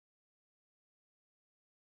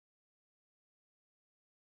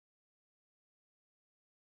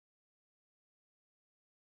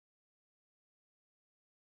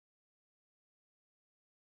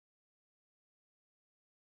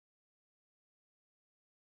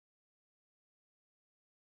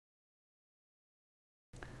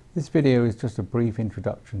This video is just a brief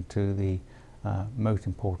introduction to the most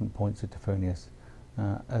important points of Tafonius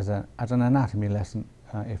as an anatomy lesson,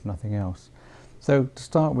 if nothing else. So to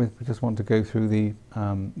start with, we just want to go through the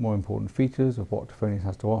more important features of what Tafonius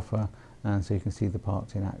has to offer, and so you can see the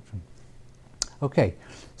parts in action. Okay,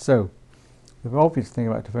 so the obvious thing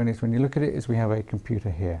about Tafonius when you look at it is we have a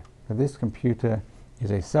computer here. So this computer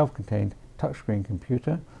is a self-contained touchscreen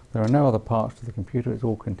computer. There are no other parts to the computer, it's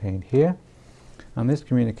all contained here. And this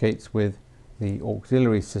communicates with the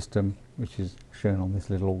auxiliary system, which is shown on this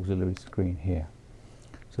little auxiliary screen here.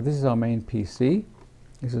 So this is our main PC,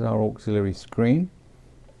 this is our auxiliary screen,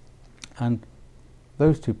 and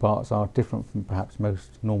those two parts are different from perhaps most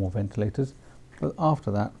normal ventilators, but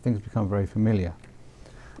after that things become very familiar.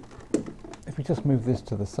 If we just move this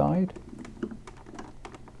to the side,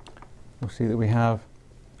 we'll see that we have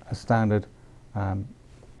a standard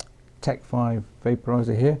Tech 5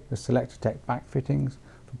 vaporizer here, the Selector Tech back fittings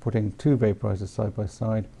for putting two vaporizers side by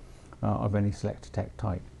side of any Selector Tech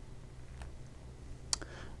type.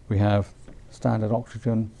 We have standard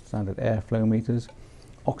oxygen, standard air flow meters.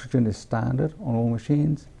 Oxygen is standard on all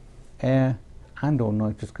machines. Air and or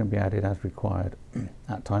nitrous can be added as required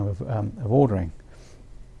at time of ordering.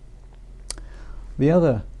 The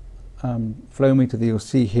other flow meter that you'll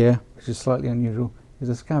see here, which is slightly unusual, is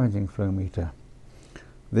a scavenging flow meter.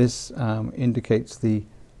 This indicates the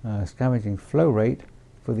scavenging flow rate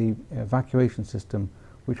for the evacuation system,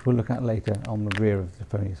 which we'll look at later on the rear of the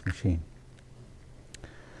Tafonius machine.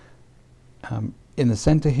 In the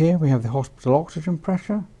center here we have the hospital oxygen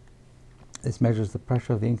pressure. This measures the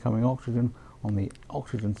pressure of the incoming oxygen on the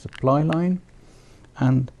oxygen supply line,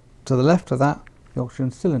 and to the left of that the oxygen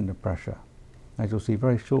cylinder pressure. As you'll see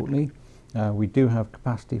very shortly, we do have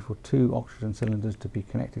capacity for 2 oxygen cylinders to be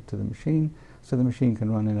connected to the machine, so the machine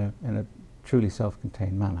can run in a truly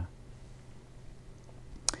self-contained manner.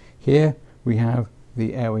 Here we have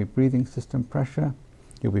the airway breathing system pressure.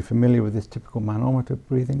 You'll be familiar with this typical manometer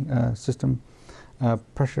breathing system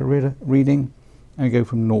pressure reading, and go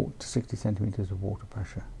from 0 to 60 centimeters of water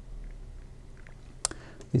pressure.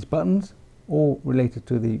 These buttons, all related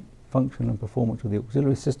to the function and performance of the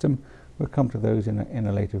auxiliary system, we'll come to those in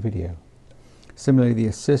a later video. Similarly, the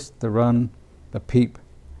assist, the run, the peep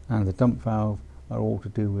and the dump valve are all to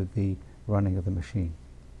do with the running of the machine.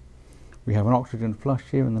 We have an oxygen flush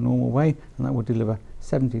here in the normal way, and that will deliver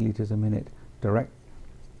 70 litres a minute direct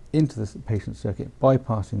into the patient circuit,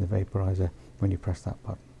 bypassing the vaporizer when you press that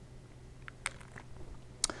button.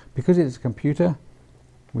 Because it's a computer,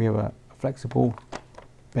 we have a flexible,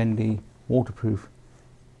 bendy, waterproof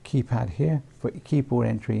keypad here for keyboard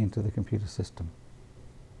entry into the computer system.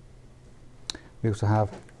 We also have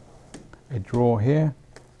a drawer here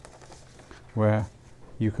where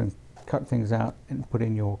you can cut things out and put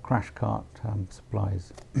in your crash cart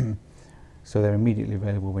supplies so they're immediately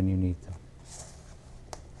available when you need them.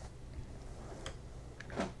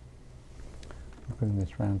 Bring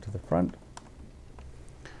this round to the front.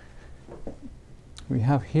 We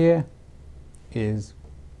have here is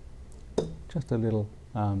just a little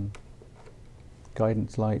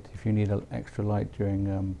guidance light if you need an extra light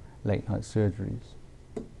during late night surgeries.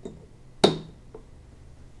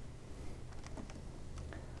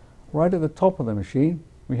 Right at the top of the machine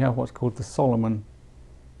we have what's called the Solomon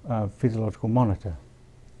physiological monitor.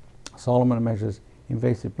 Solomon measures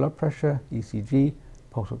invasive blood pressure, ECG,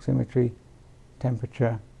 pulse oximetry,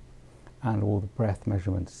 temperature and all the breath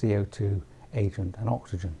measurements, CO2, agent and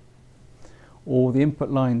oxygen. All the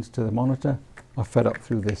input lines to the monitor are fed up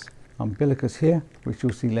through this umbilicus here, which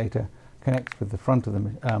you'll see later connects with the front of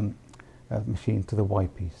the machine to the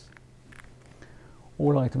Y-piece.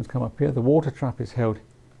 All items come up here. The water trap is held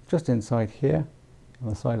just inside here on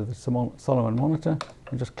the side of the Solomon monitor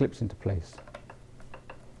and just clips into place.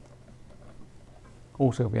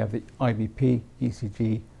 Also we have the IBP,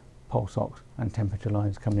 ECG, pulse ox and temperature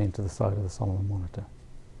lines coming into the side of the Solomon monitor.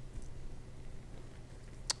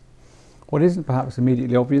 What isn't perhaps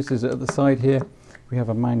immediately obvious is that at the side here we have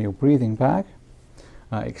a manual breathing bag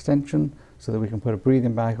extension, so that we can put a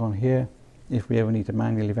breathing bag on here if we ever need to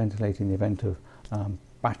manually ventilate in the event of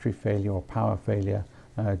battery failure or power failure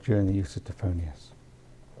during the use of Tafonius.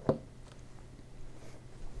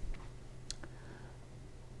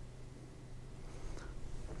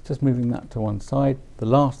 Just moving that to one side, the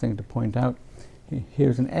last thing to point out,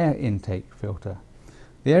 here's an air intake filter.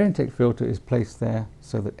 The air intake filter is placed there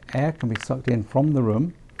so that air can be sucked in from the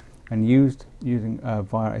room and used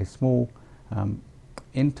via a small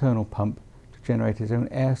internal pump to generate its own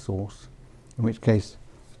air source, in which case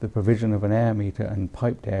the provision of an air meter and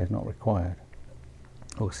piped air is not required.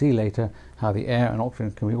 We'll see later how the air and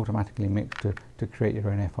oxygen can be automatically mixed to create your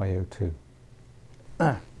own FiO2.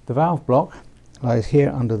 The valve block lies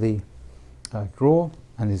here under the drawer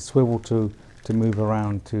and is swiveled to move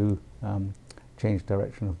around to change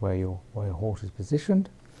direction of where your horse is positioned.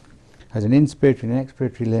 Has an inspiratory and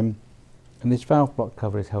expiratory limb, and this valve block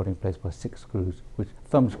cover is held in place by 6 screws,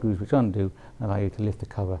 thumb screws which undo and allow you to lift the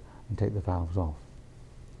cover and take the valves off.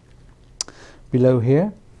 Below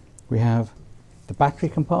here we have the battery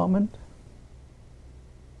compartment,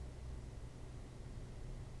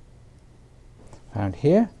 found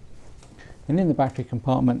here, and in the battery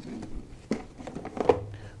compartment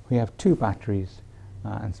we have 2 batteries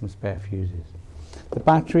and some spare fuses. The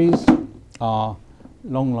batteries are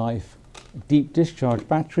long life deep discharge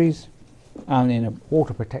batteries, and in a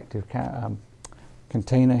water protective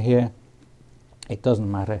container here. It doesn't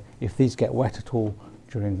matter if these get wet at all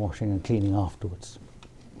during washing and cleaning afterwards.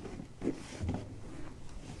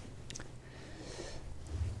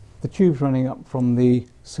 The tubes running up from the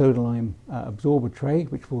soda lime absorber tray,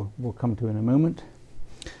 which we'll come to in a moment,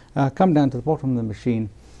 come down to the bottom of the machine,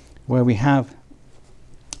 where we have,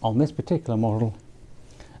 on this particular model,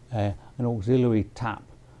 an auxiliary tap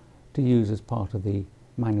to use as part of the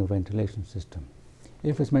manual ventilation system.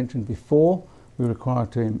 If, as mentioned before, we were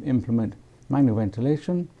required to implement manual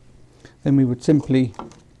ventilation, then we would simply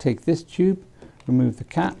take this tube, remove the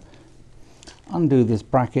cap, undo this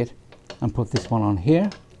bracket and put this one on here,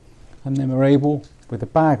 and then we're able, with a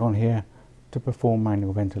bag on here, to perform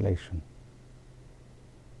manual ventilation.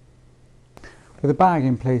 With a bag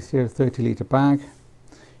in place here, a 30-litre bag,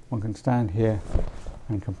 one can stand here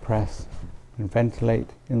and compress and ventilate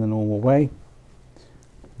in the normal way.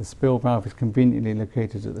 The spill valve is conveniently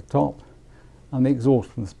located at the top, and the exhaust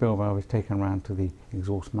from the spill valve is taken around to the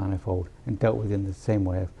exhaust manifold and dealt with in the same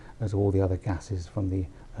way as all the other gases from the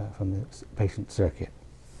patient circuit.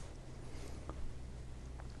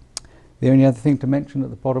 The only other thing to mention at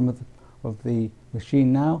the bottom of the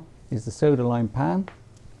machine now is the soda lime pan,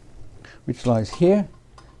 which lies here,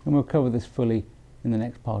 and we'll cover this fully in the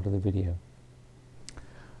next part of the video.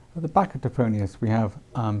 At the back of Tafonius we have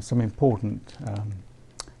some important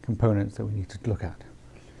components that we need to look at.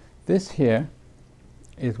 This here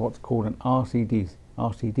is what's called an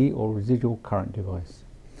RCD or residual current device,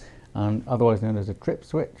 and otherwise known as a trip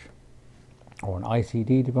switch or an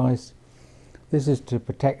ICD device. This is to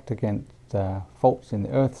protect against faults in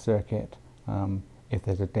the earth circuit if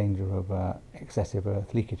there's a danger of excessive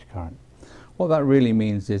earth leakage current. What that really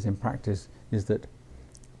means is, in practice, is that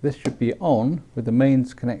this should be on with the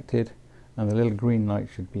mains connected and the little green light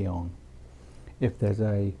should be on. If there's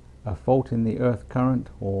a fault in the earth current,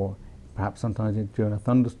 or perhaps sometimes during a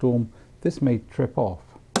thunderstorm, this may trip off.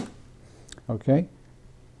 Okay?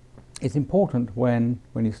 It's important when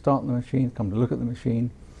you start the machine, come to look at the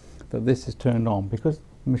machine, that this is turned on, because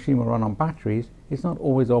the machine will run on batteries. It's not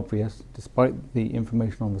always obvious, despite the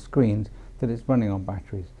information on the screens, that it's running on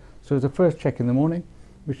batteries. So as a first check in the morning,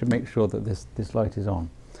 we should make sure that this light is on.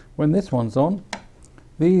 When this one's on,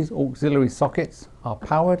 these auxiliary sockets are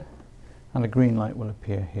powered and a green light will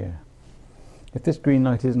appear here. If this green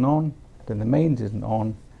light isn't on, then the mains isn't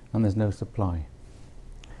on and there's no supply.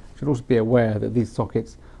 You should also be aware that these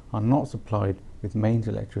sockets are not supplied with mains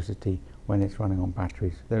electricity when it's running on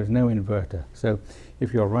batteries. There is no inverter. So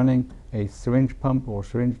if you're running a syringe pump or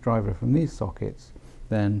syringe driver from these sockets,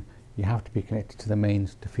 then you have to be connected to the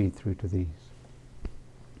mains to feed through to these.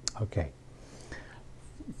 Okay.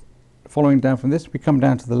 Following down from this, we come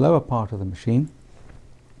down to the lower part of the machine,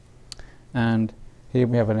 and here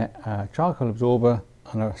we have a charcoal absorber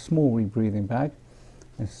and a small rebreathing bag.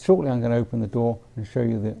 And shortly I'm going to open the door and show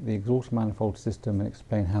you the exhaust manifold system and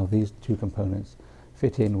explain how these 2 components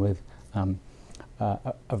fit in with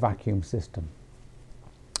a vacuum system.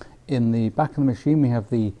 In the back of the machine we have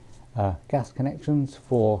the gas connections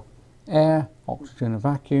for air, oxygen and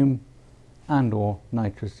vacuum, and or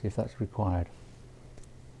nitrous if that's required.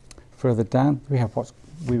 Further down we have what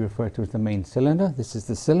we refer to as the main cylinder. This is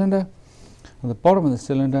the cylinder. On the bottom of the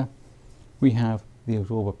cylinder we have the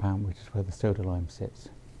absorber pan, which is where the soda lime sits.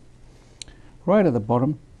 Right at the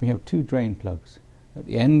bottom we have 2 drain plugs. At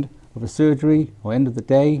the end of a surgery or end of the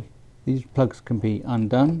day, these plugs can be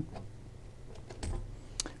undone,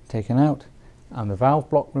 taken out, and the valve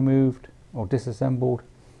block removed or disassembled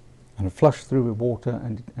and flushed through with water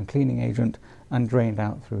and cleaning agent and drained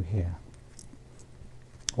out through here.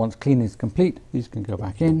 Once cleaning is complete, these can go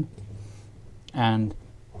back in and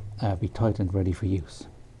be tightened, ready for use.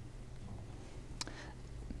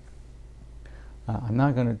 I'm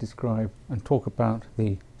now going to describe and talk about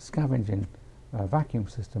the scavenging vacuum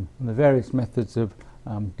system and the various methods of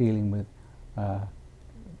dealing with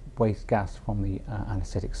waste gas from the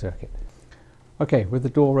anaesthetic circuit. Okay, with the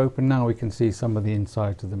door open now we can see some of the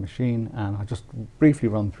insides of the machine, and I'll just briefly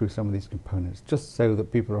run through some of these components just so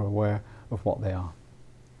that people are aware of what they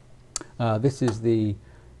are. This is the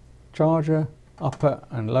charger, upper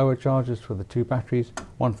and lower chargers for the two batteries,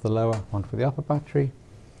 one for the lower, one for the upper battery.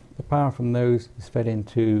 The power from those is fed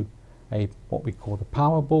into what we call the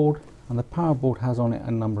power board, and the power board has on it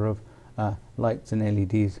a number of lights and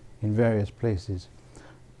LEDs in various places.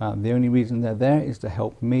 The only reason they're there is to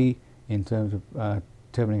help me in terms of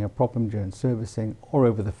determining a problem during servicing or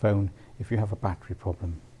over the phone if you have a battery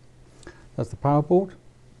problem. That's the power board.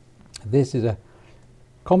 This is a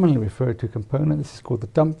commonly referred to component. This is called the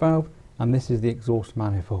dump valve, and this is the exhaust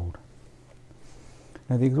manifold.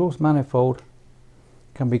 Now the exhaust manifold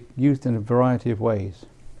can be used in a variety of ways.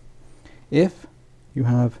 If you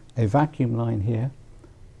have a vacuum line here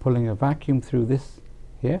pulling a vacuum through this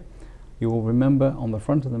here, you will remember on the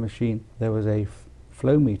front of the machine there was a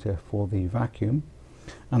flow meter for the vacuum,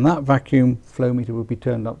 and that vacuum flow meter would be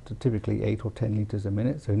turned up to typically 8 or 10 litres a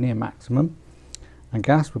minute, so near maximum, and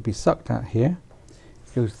gas would be sucked out here,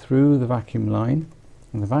 goes through the vacuum line,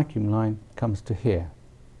 and the vacuum line comes to here.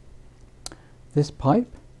 This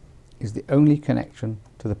pipe is the only connection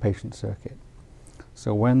to the patient circuit.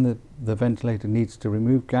 So when the ventilator needs to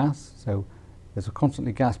remove gas, so there's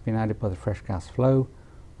constantly gas being added by the fresh gas flow,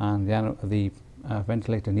 and the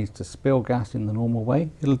ventilator needs to spill gas in the normal way,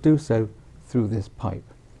 it'll do so through this pipe.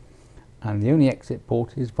 And the only exit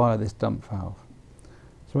port is via this dump valve.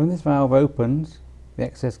 So when this valve opens, the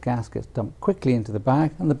excess gas gets dumped quickly into the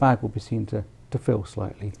bag, and the bag will be seen to fill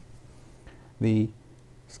slightly. The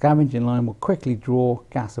scavenging line will quickly draw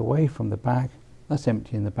gas away from the bag, thus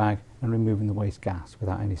emptying the bag and removing the waste gas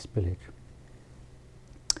without any spillage.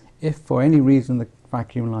 If for any reason the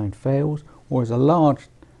vacuum line fails, or is a large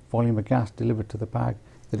volume of gas delivered to the bag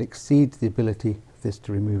that exceeds the ability of this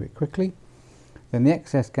to remove it quickly, then the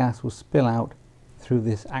excess gas will spill out through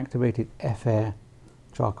this activated F-air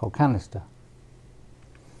charcoal canister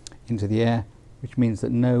into the air, which means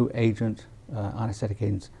that no agent, anaesthetic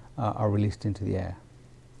agents, are released into the air.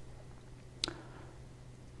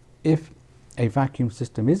 If a vacuum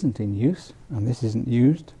system isn't in use, and this isn't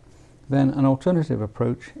used, then an alternative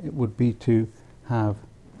approach it would be to have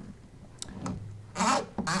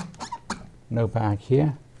no bag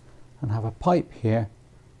here and have a pipe here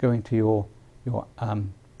going to your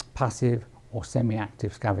passive or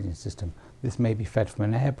semi-active scavenging system. This may be fed from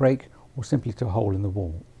an air brake or simply to a hole in the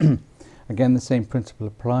wall. Again, the same principle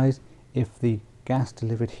applies. If the gas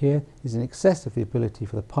delivered here is in excess of the ability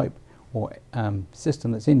for the pipe or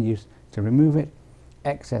system that's in use to remove it,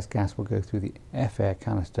 excess gas will go through the F-air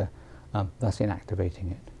canister, thus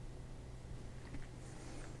inactivating it.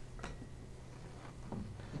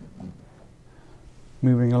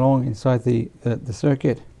 Moving along inside the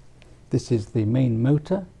circuit, this is the main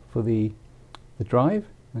motor for the drive,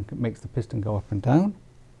 and it makes the piston go up and down.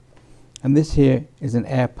 And this here is an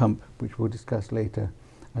air pump, which we'll discuss later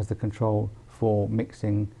as the control for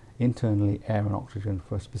mixing internally air and oxygen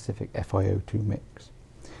for a specific FiO2 mix.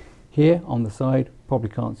 Here on the side, probably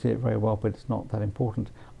can't see it very well, but it's not that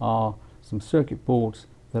important, are some circuit boards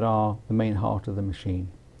that are the main heart of the machine.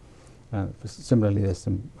 Similarly, there's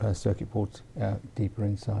some circuit boards deeper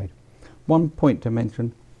inside. One point to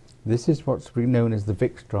mention, this is what's known as the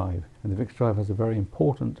VIX drive, and the VIX drive has a very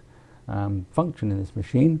important function in this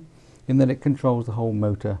machine in that it controls the whole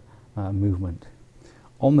motor movement.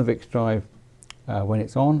 On the VIX drive, when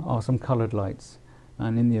it's on, are some coloured lights,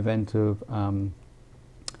 and in the event of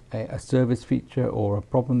a service feature or a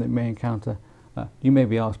problem that you may encounter, you may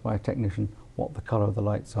be asked by a technician what the colour of the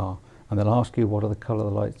lights are, and they'll ask you what are the colour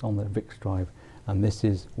of the lights on the VIX drive, and this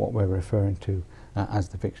is what we're referring to as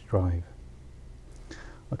the VIX drive.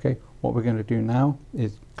 Okay, what we're going to do now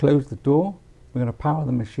is close the door, we're going to power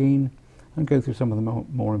the machine and go through some of the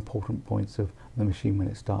more important points of the machine when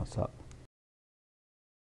it starts up.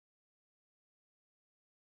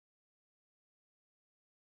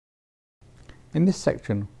 In this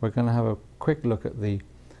section, we're going to have a quick look at the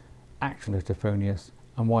action of Tafonius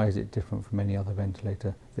and why is it different from any other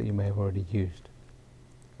ventilator that you may have already used.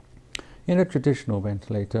 In a traditional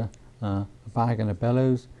ventilator, a bag and a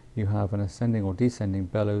bellows, you have an ascending or descending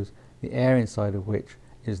bellows, the air inside of which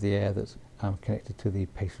is the air that's connected to the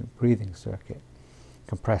patient breathing circuit.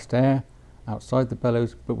 Compressed air outside the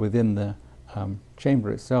bellows, but within the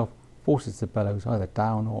chamber itself, forces the bellows either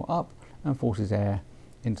down or up and forces air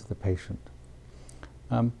into the patient.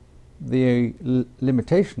 The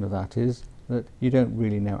limitation of that is that you don't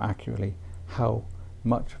really know accurately how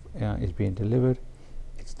much is being delivered.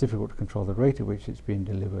 It's difficult to control the rate at which it's being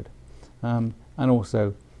delivered. And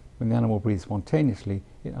also when the animal breathes spontaneously,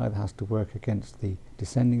 it either has to work against the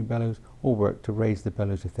descending bellows or work to raise the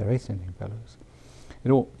bellows if they're ascending bellows.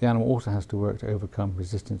 The animal also has to work to overcome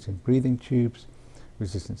resistance in breathing tubes,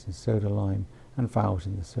 resistance in soda lime, and valves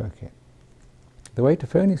in the circuit. The way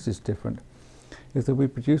Tafonius is different is that we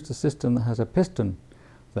produced a system that has a piston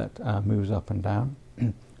that moves up and down,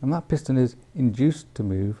 and that piston is induced to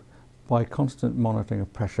move by constant monitoring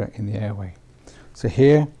of pressure in the airway. So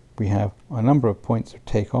here we have a number of points of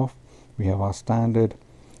takeoff. We have our standard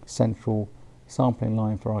central sampling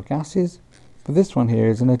line for our gases, but this one here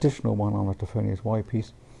is an additional one on a Tafonius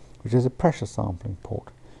Y-piece, which is a pressure sampling port.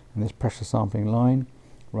 And this pressure sampling line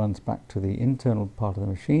runs back to the internal part of the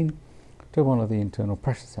machine to one of the internal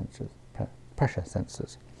pressure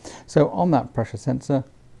sensors. So on that pressure sensor,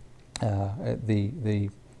 the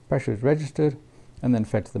pressure is registered and then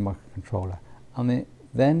fed to the microcontroller. And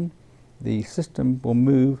then the system will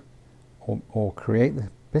move or create the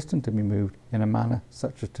piston to be moved in a manner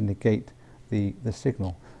such as to negate the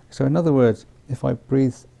signal. So in other words, if I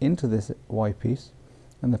breathe into this Y-piece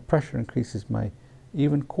and the pressure increases by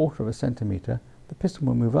even 1/4 centimeter, the piston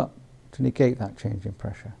will move up to negate that change in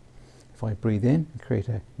pressure. If I breathe in and create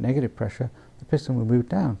a negative pressure, the piston will move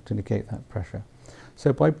down to negate that pressure.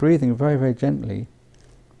 So by breathing very, very gently,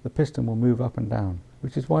 the piston will move up and down,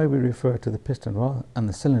 which is why we refer to the piston and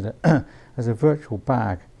the cylinder as a virtual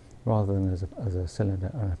bag rather than as a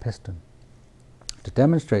cylinder and a piston. To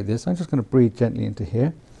demonstrate this, I'm just going to breathe gently into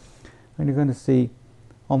here, and you're going to see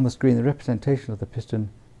on the screen the representation of the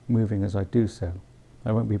piston moving as I do so.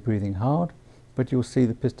 I won't be breathing hard, but you'll see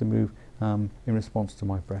the piston move in response to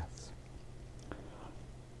my breaths.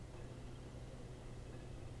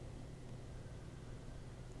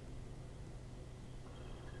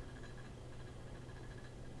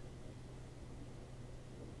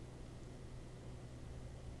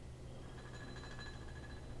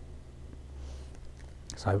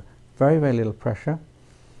 So very, very little pressure,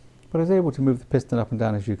 but I was able to move the piston up and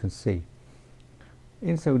down, as you can see.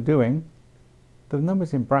 In so doing, the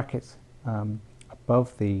numbers in brackets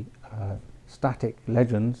above the static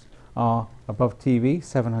legends are above TV,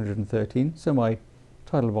 713, so my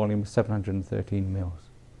tidal volume is 713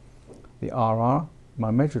 mils. The RR,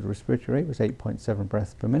 my measured respiratory rate, was 8.7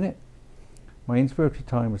 breaths per minute. My inspiratory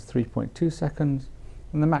time was 3.2 seconds,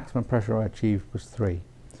 and the maximum pressure I achieved was 3.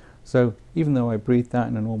 So even though I breathed that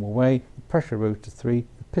in a normal way, the pressure rose to 3,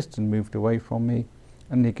 the piston moved away from me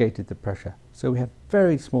and negated the pressure. So we had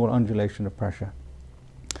very small undulation of pressure.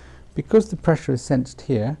 Because the pressure is sensed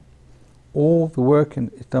here, all the work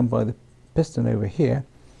is done by the piston over here.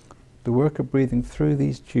 The work of breathing through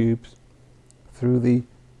these tubes, through the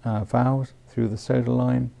valves, through the soda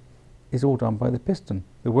line, is all done by the piston.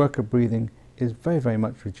 The work of breathing is very, very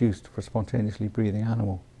much reduced for a spontaneously breathing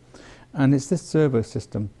animal. And it's this servo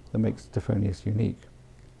system that makes Tafonius unique.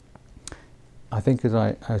 I think, as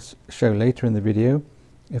I show later in the video,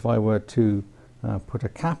 if I were to put a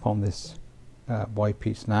cap on this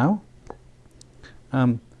Y-piece now,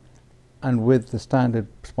 and with the standard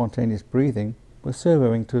spontaneous breathing, we're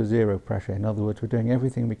servoing to a 0 pressure. In other words, we're doing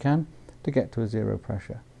everything we can to get to a 0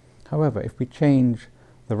 pressure. However, if we change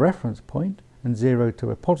the reference point and 0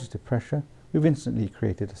 to a positive pressure, we've instantly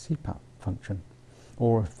created a CPAP function.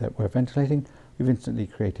 Or if we're ventilating, we've instantly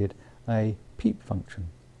created a PEEP function.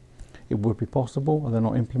 It would be possible, although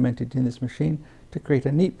not implemented in this machine, to create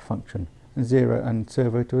a NEEP function and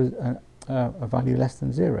servo to a value less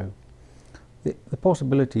than 0. The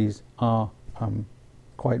possibilities are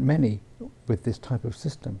quite many with this type of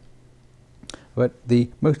system. But the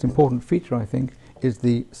most important feature, I think, is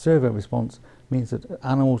the servo response means that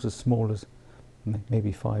animals as small as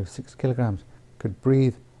maybe 5-6 kilograms could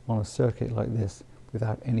breathe on a circuit like this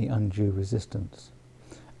without any undue resistance.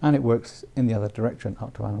 And it works in the other direction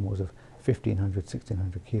up to animals of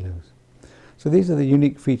 1,500-1,600 kilos. So these are the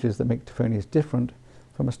unique features that make Tafonius different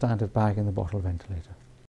from a standard bag in the bottle ventilator.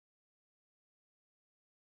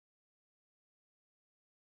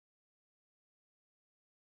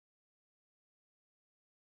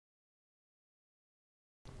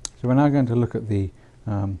 So we're now going to look at the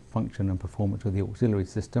function and performance of the auxiliary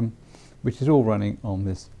system, which is all running on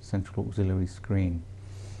this central auxiliary screen.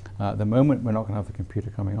 At the moment, we're not going to have the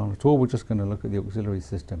computer coming on at all. We're just going to look at the auxiliary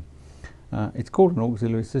system. It's called an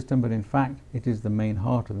auxiliary system, but in fact, it is the main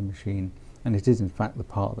heart of the machine, and it is in fact the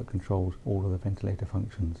part that controls all of the ventilator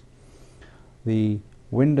functions. The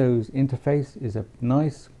Windows interface is a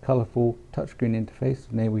nice, colourful touchscreen interface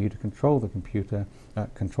to enable you to control the computer,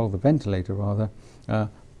 control the ventilator rather,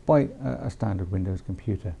 by a standard Windows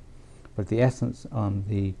computer. But the essence on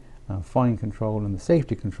the fine control and the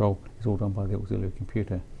safety control is all done by the auxiliary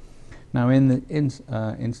computer. Now in the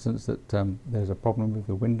instance that there's a problem with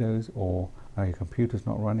the Windows, or your computer's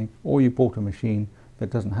not running, or you bought a machine that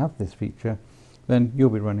doesn't have this feature, then you'll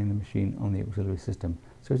be running the machine on the auxiliary system.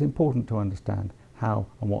 So it's important to understand how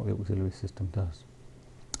and what the auxiliary system does.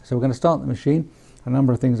 So we're going to start the machine. A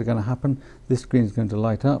number of things are going to happen. This screen is going to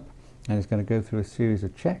light up, and it's going to go through a series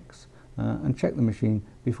of checks and check the machine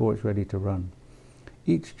before it's ready to run.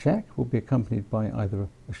 Each check will be accompanied by either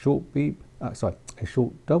a short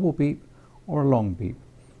double beep or a long beep.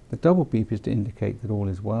 The double beep is to indicate that all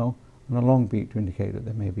is well, and a long beep to indicate that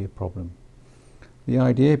there may be a problem. The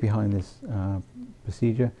idea behind this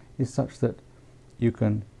procedure is such that you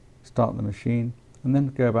can start the machine and then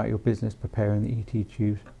go about your business preparing the ET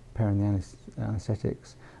tubes, preparing the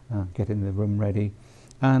anaesthetics, getting the room ready.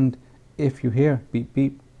 And if you hear beep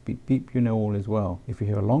beep, beep beep, you know all is well. If you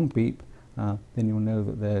hear a long beep, then you'll know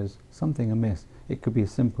that there's something amiss. It could be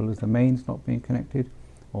as simple as the mains not being connected,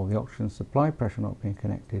 or the oxygen supply pressure not being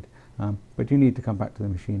connected, but you need to come back to the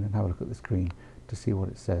machine and have a look at the screen to see what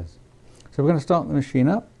it says. So we're going to start the machine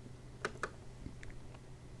up.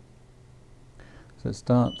 So it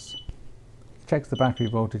starts, checks the battery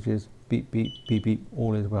voltages, beep beep, beep beep,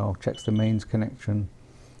 all is well, checks the mains connection,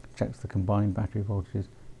 checks the combined battery voltages,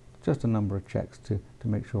 just a number of checks to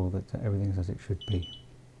make sure that everything is as it should be.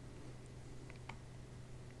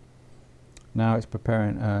 Now it's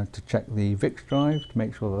preparing to check the VIX drive to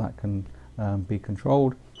make sure that can be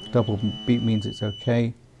controlled. Double beep means it's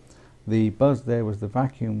okay. The buzz there was the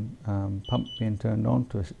vacuum pump being turned on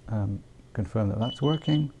to confirm that that's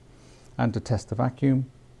working, and to test the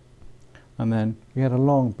vacuum. And then we had a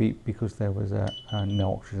long beep because there was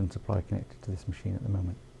no oxygen supply connected to this machine at the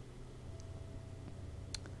moment.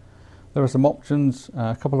 There are some options,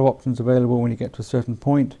 a couple of options available when you get to a certain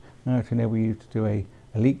point to enable you to do a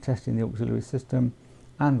leak test in the auxiliary system,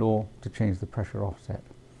 and or to change the pressure offset,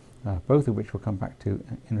 both of which we'll come back to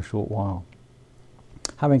in a short while.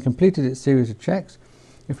 Having completed its series of checks,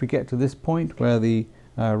 if we get to this point where the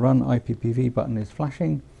run IPPV button is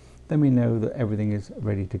flashing, then we know that everything is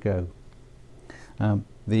ready to go.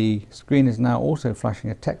 The screen is now also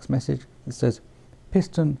flashing a text message that says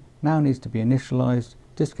piston now needs to be initialized,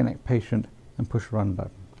 disconnect patient and push run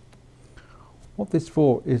button. What this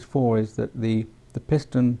is that the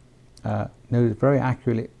piston knows very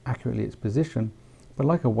accurately its position, but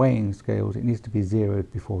like a weighing scales, it needs to be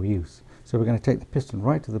zeroed before use. So we're going to take the piston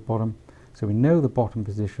right to the bottom, so we know the bottom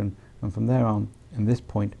position, and from there on, in this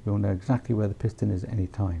point, we will know exactly where the piston is at any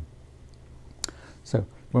time. So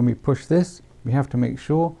when we push this, we have to make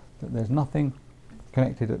sure that there's nothing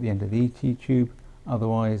connected at the end of the ET tube,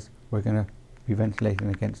 otherwise we're going to be ventilating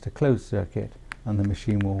against a closed circuit, and the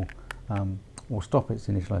machine will stop its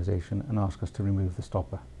initialization and ask us to remove the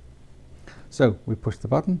stopper. So we push the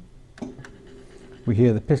button, we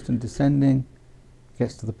hear the piston descending,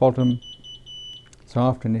 gets to the bottom. So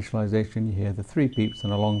after initialization you hear the 3 beeps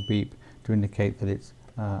and a long beep to indicate that it's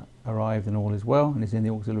arrived and all is well and is in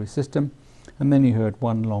the auxiliary system, and then you heard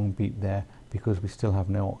one long beep there because we still have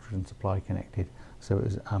no oxygen supply connected, so it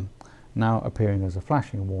is now appearing as a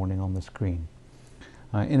flashing warning on the screen.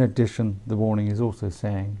 In addition, the warning is also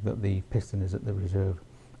saying that the piston is at the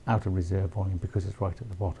out of reserve volume because it's right at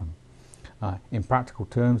the bottom. In practical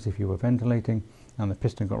terms, if you were ventilating and the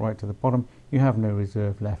piston got right to the bottom, you have no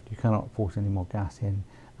reserve left, you cannot force any more gas in,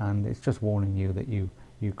 and it's just warning you that you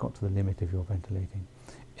got to the limit of your ventilating.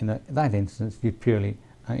 In that instance, you'd purely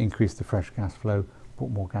increase the fresh gas flow, put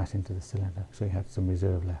more gas into the cylinder, so you had some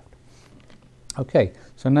reserve left. Okay,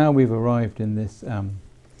 so now we've arrived in this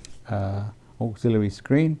auxiliary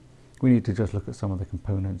screen. We need to just look at some of the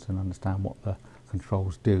components and understand what the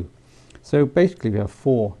controls do. So basically we have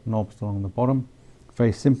 4 knobs along the bottom.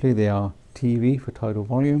 Very simply, they are TV for tidal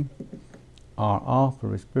volume, RR for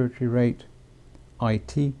respiratory rate,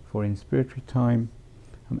 IT for inspiratory time,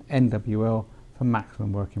 and NWL for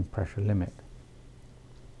maximum working pressure limit.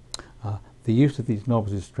 The use of these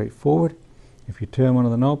knobs is straightforward. If you turn one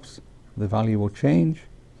of the knobs, the value will change,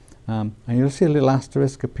 and you'll see a little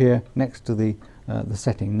asterisk appear next to the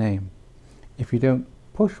setting name. If you don't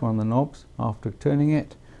push one of the knobs after turning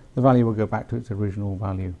it, the value will go back to its original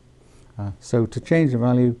value. So to change the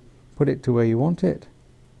value, put it to where you want it,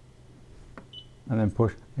 and then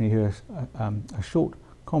push, and you hear a short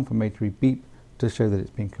confirmatory beep to show that it's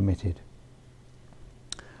been committed.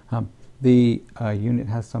 The unit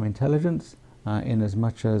has some intelligence in as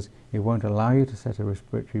much as it won't allow you to set a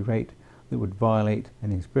respiratory rate that would violate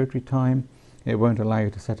an inspiratory time. It won't allow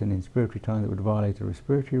you to set an inspiratory time that would violate a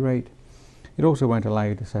respiratory rate. It also won't allow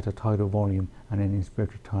you to set a tidal volume and an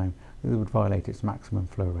inspiratory time that would violate its maximum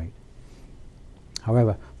flow rate.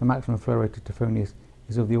 However, the maximum flow rate of Tafonius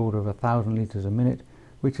is of the order of 1,000 litres a minute,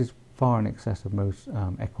 which is far in excess of most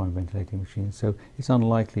equine ventilating machines, so it's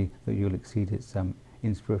unlikely that you'll exceed its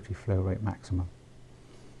inspiratory flow rate maximum.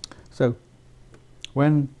 So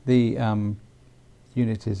when the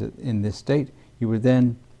unit is in this state, you would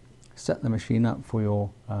then set the machine up for your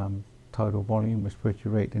tidal volume,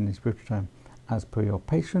 respiratory rate and inspiratory time as per your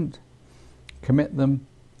patient, commit them,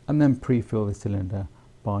 and then pre-fill the cylinder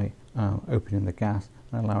by opening the gas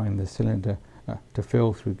and allowing the cylinder to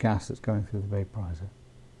fill through gas that's going through the vaporizer.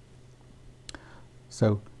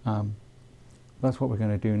 So that's what we're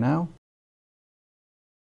going to do now.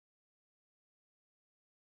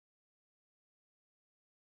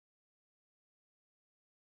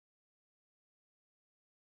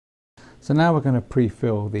 So now we're going to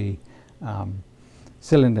pre-fill the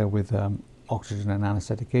cylinder with oxygen and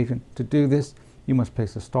anaesthetic agent. To do this, you must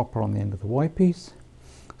place a stopper on the end of the Y-piece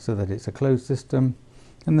so that it's a closed system,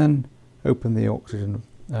 and then open the oxygen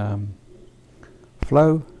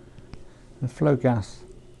flow and flow gas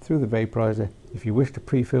through the vaporizer. If you wish to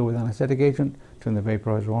pre-fill with anaesthetic agent, turn the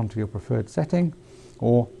vaporizer on to your preferred setting,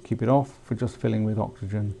 or keep it off for just filling with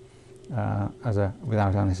oxygen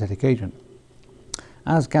without anaesthetic agent.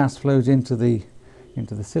 As gas flows into the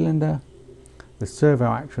cylinder, the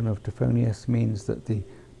servo action of Tafonius means that the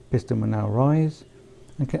piston will now rise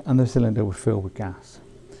and the cylinder will fill with gas.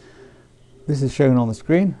 This is shown on the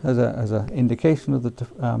screen as an indication of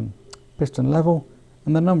the piston level,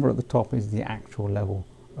 and the number at the top is the actual level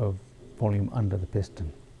of volume under the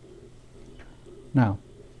piston. Now,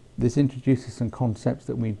 this introduces some concepts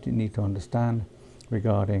that we need to understand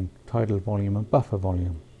regarding tidal volume and buffer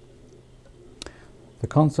volume. The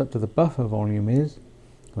concept of the buffer volume is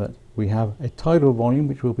that we have a tidal volume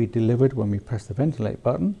which will be delivered when we press the ventilate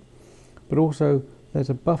button, but also there's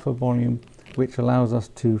a buffer volume which allows us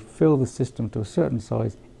to fill the system to a certain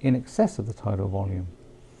size in excess of the tidal volume.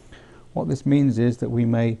 What this means is that we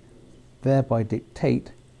may thereby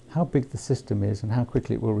dictate how big the system is and how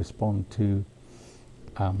quickly it will respond to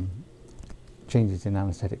changes in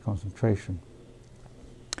anaesthetic concentration.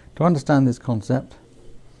 To understand this concept,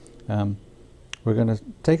 we're going to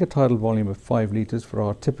take a tidal volume of 5 litres for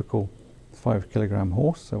our typical 5 kilogram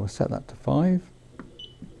horse, so we'll set that to 5.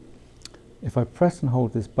 If I press and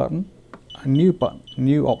hold this button, a new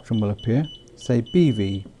option will appear, say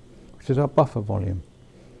BV, which is our buffer volume.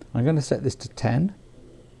 I'm going to set this to 10.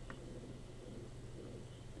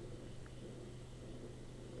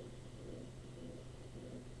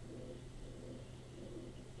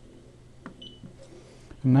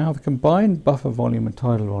 And now the combined buffer volume and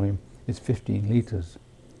tidal volume is 15 litres.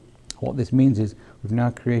 What this means is we've now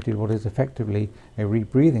created what is effectively a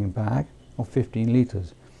rebreathing bag of 15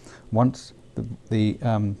 litres. Once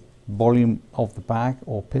the volume of the bag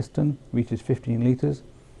or piston reaches 15 litres,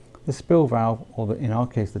 the spill valve, or in our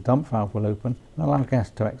case the dump valve, will open and allow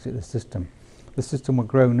gas to exit the system. The system will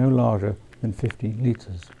grow no larger than 15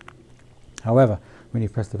 litres. However, when you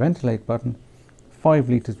press the ventilate button, 5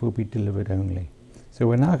 litres will be delivered only. So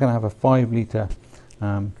we're now going to have a 5 litre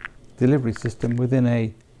delivery system within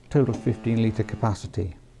a total 15 litre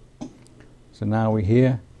capacity. So now we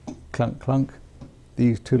hear clunk clunk.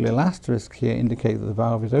 These two little asterisks here indicate that the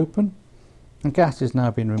valve is open and gas is now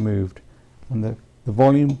being removed, and the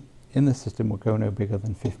volume in the system will go no bigger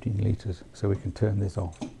than 15 litres, so we can turn this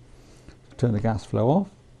off. Turn the gas flow off,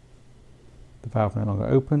 the valve no longer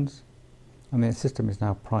opens, and the system is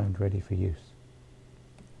now primed, ready for use.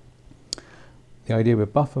 The idea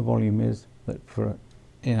with buffer volume is that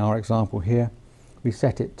in our example here, we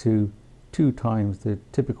set it to 2 times the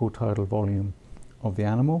typical tidal volume of the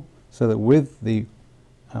animal, so that with the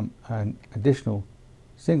an additional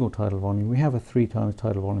single tidal volume, we have a 3 times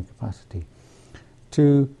tidal volume capacity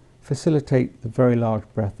to facilitate the very large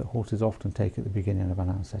breath that horses often take at the beginning of an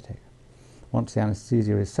anaesthetic. Once the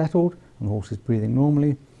anaesthesia is settled and the horse is breathing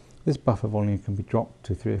normally, this buffer volume can be dropped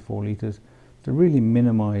to 3 or 4 litres to really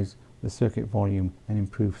minimise the circuit volume and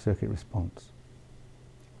improve circuit response.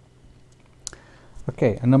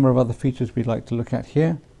 Okay, a number of other features we'd like to look at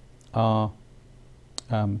here are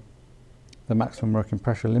the maximum working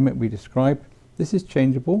pressure limit we described. This is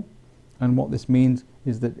changeable, and what this means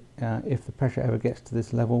is that if the pressure ever gets to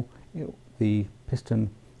this level, the piston,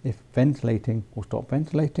 if ventilating, will stop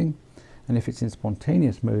ventilating, and if it's in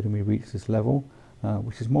spontaneous mode and we reach this level,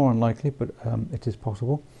 which is more unlikely, but it is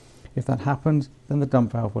possible, if that happens, then the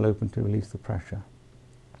dump valve will open to release the pressure.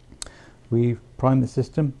 We've primed the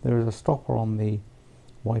system. There is a stopper on the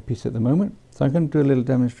Y-piece at the moment, so I'm going to do a little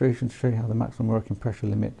demonstration to show you how the maximum working pressure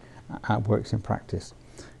limit works in practice.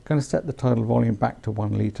 I'm going to set the tidal volume back to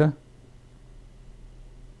 1 litre.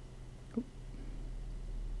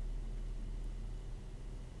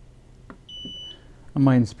 and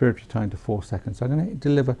my inspiratory time to 4 seconds. So I'm going to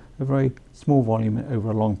deliver a very small volume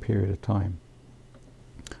over a long period of time.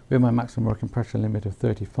 With my maximum working pressure limit of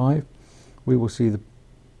 35, we will see the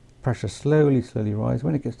pressure slowly rise.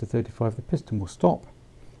 When it gets to 35, the piston will stop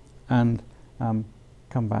and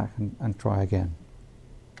come back and try again.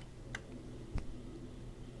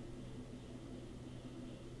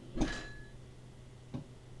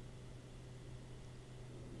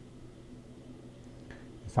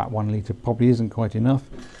 In fact, 1 litre probably isn't quite enough,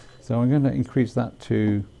 so I'm going to increase that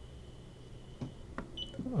to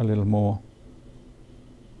a little more.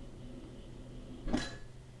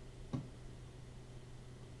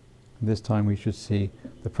 This time we should see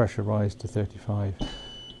the pressure rise to 35.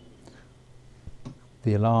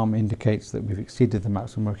 The alarm indicates that we've exceeded the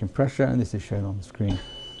maximum working pressure, and this is shown on the screen.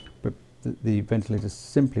 But the ventilator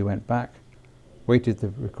simply went back, waited the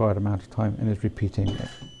required amount of time, and is repeating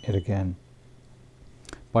it again.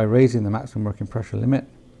 By raising the maximum working pressure limit,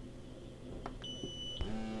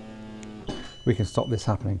 we can stop this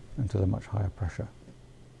happening until a much higher pressure.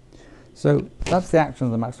 So that's the action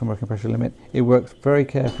of the maximum working pressure limit. It works very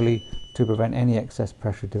carefully to prevent any excess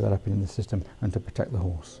pressure developing in the system and to protect the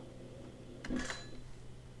horse.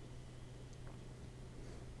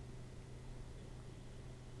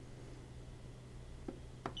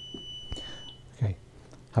 Okay,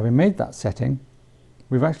 having made that setting,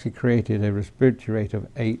 we've actually created a respiratory rate of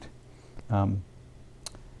 8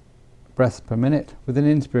 breaths per minute with an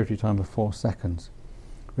inspiratory time of 4 seconds,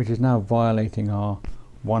 which is now violating our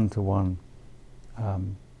 1:1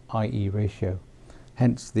 IE ratio.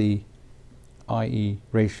 Hence the IE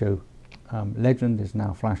ratio legend is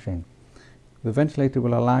now flashing. The ventilator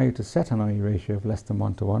will allow you to set an IE ratio of less than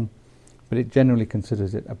 1:1, but it generally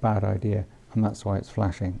considers it a bad idea, and that's why it's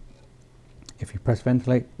flashing. If you press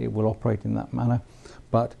ventilate, it will operate in that manner,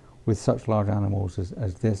 but with such large animals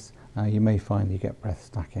as this, you may find you get breath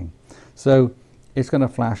stacking. So it's going to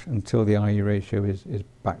flash until the IE ratio is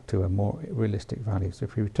back to a more realistic value. So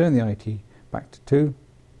if we return the IT back to 2,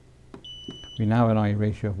 we now have an IE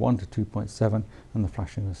ratio of 1 to 2.7, and the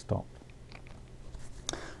flashing has stopped.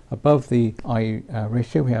 Above the IE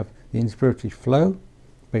ratio, we have the inspiratory flow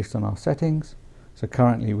based on our settings. So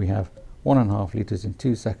currently we have 1.5 litres in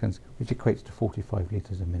 2 seconds, which equates to 45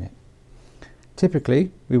 litres a minute.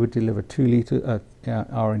 Typically, we would deliver 2 litre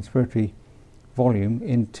our inspiratory volume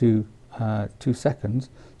into 2 seconds.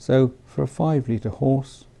 So for a 5 litre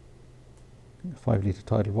horse, 5 litre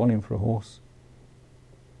tidal volume for a horse,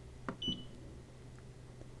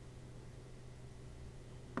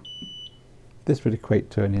 this would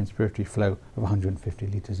equate to an inspiratory flow of 150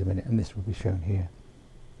 litres a minute, and this will be shown here.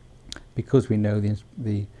 Because we know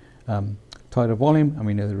the tidal volume and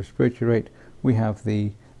we know the respiratory rate, we have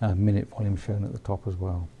the minute volume shown at the top as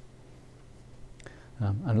well.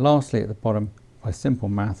 And lastly, at the bottom, by simple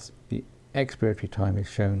maths, the expiratory time is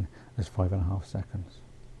shown as 5.5 seconds.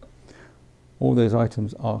 All those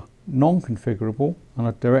items are non-configurable and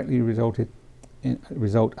are directly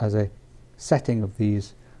result as a setting of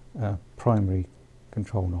these primary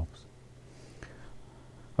control knobs.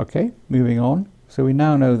 Okay, moving on. So we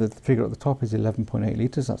now know that the figure at the top is 11.8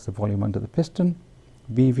 litres, that's the volume under the piston.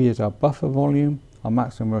 VV is our buffer volume, our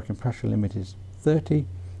maximum working pressure limit is 30,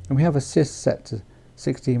 and we have assist set to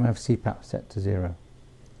 60 and we have CPAP set to 0.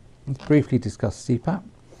 Let's briefly discuss CPAP.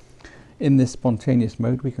 In this spontaneous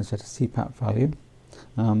mode, we can set a CPAP value,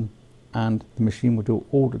 and the machine will do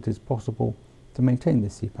all that is possible to maintain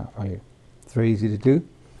this CPAP value. It's very easy to do.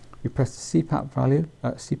 We press the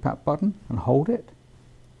CPAP button and hold it,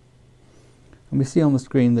 and we see on the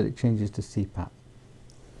screen that it changes to CPAP.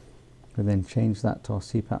 We then change that to our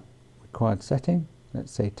CPAP required setting,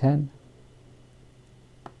 let's say 10,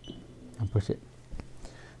 and push it.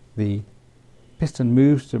 The piston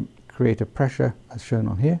moves to create a pressure, as shown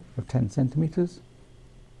on here, of 10 centimetres,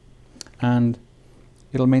 and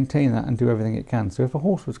it'll maintain that and do everything it can. So if a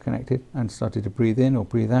horse was connected and started to breathe in or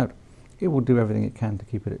breathe out, it will do everything it can to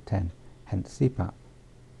keep it at 10, hence CPAP.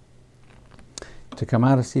 To come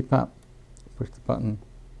out of CPAP, push the button,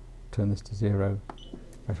 turn this to 0,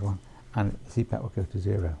 press 1, and CPAP will go to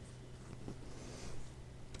 0.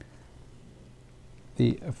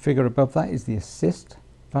 The figure above that is the assist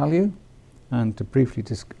value, and to briefly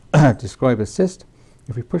describe assist,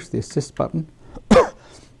 if we push the assist button,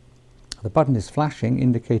 the button is flashing,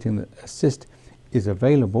 indicating that assist is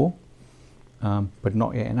available, but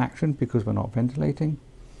not yet in action because we're not ventilating,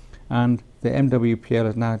 and the MWPL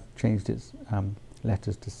has now changed its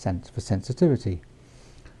letters to sense for sensitivity.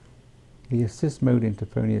 The assist mode in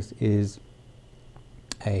Tafonius is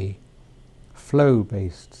a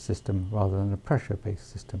flow-based system rather than a pressure-based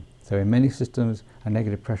system. So in many systems, a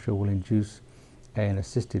negative pressure will induce an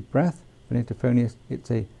assisted breath. For an Tafonius,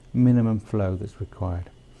 it's a minimum flow that's required.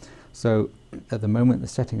 So at the moment the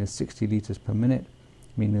setting is 60 litres per minute,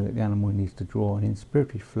 meaning that the animal needs to draw an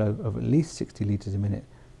inspiratory flow of at least 60 litres a minute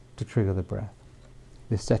to trigger the breath.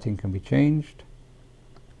 This setting can be changed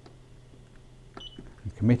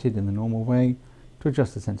and committed in the normal way to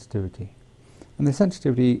adjust the sensitivity. And the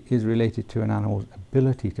sensitivity is related to an animal's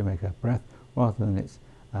ability to make a breath rather than its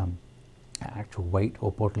actual weight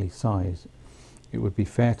or bodily size. It would be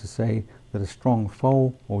fair to say that a strong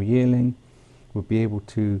foal or yearling would be able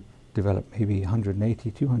to develop maybe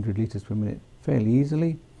 180, 200 litres per minute fairly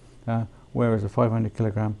easily, whereas a 500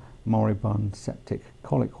 kilogram moribund septic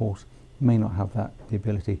colic horse may not have the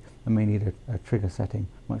ability and may need a trigger setting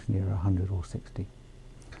much nearer 100 or 60.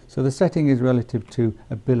 So the setting is relative to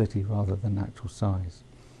ability rather than actual size.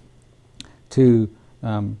 To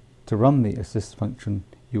run the assist function,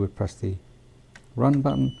 you would press the run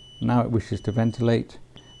button. Now it wishes to ventilate,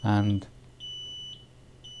 and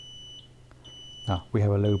we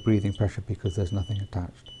have a low breathing pressure because there's nothing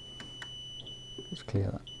attached. Let's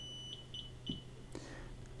clear that.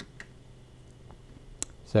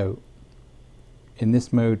 So in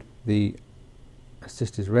this mode the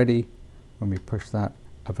assist is ready. When we push that,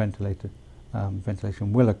 a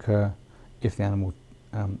ventilation will occur if the animal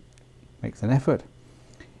makes an effort.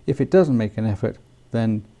 If it doesn't make an effort,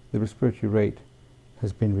 then the respiratory rate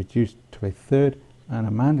has been reduced to a third, and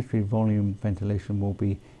a mandatory volume ventilation will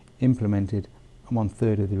be implemented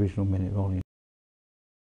 1/3 of the original minute volume.